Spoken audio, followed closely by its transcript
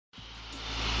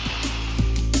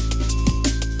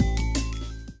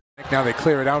Now they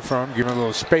clear it out for him, give him a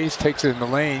little space, takes it in the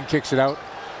lane, kicks it out.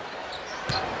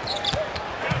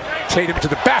 Tatum to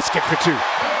the basket for two.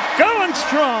 Going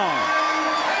strong.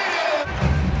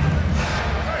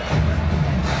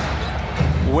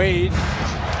 Wade.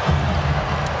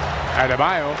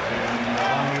 Adebayo.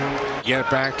 Get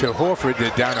it back to Horford.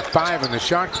 They're down to 5 on the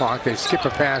shot clock. They skip a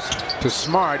pass to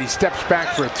Smart. He steps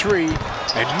back for a 3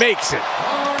 and makes it.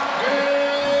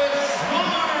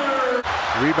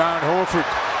 Rebound Horford.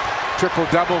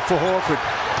 Triple-double for Horford.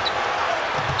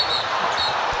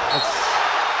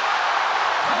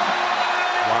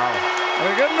 Wow.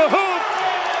 They're getting the hoop.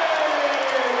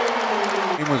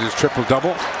 He was his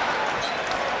triple-double.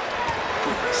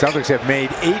 Celtics have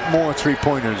made 8 more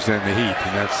three-pointers than the Heat,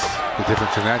 and that's the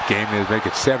difference in that game. They make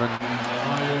it 7.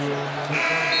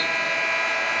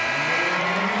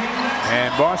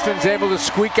 And Boston's able to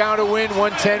squeak out a win,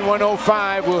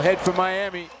 110-105. We'll head for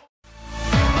Miami.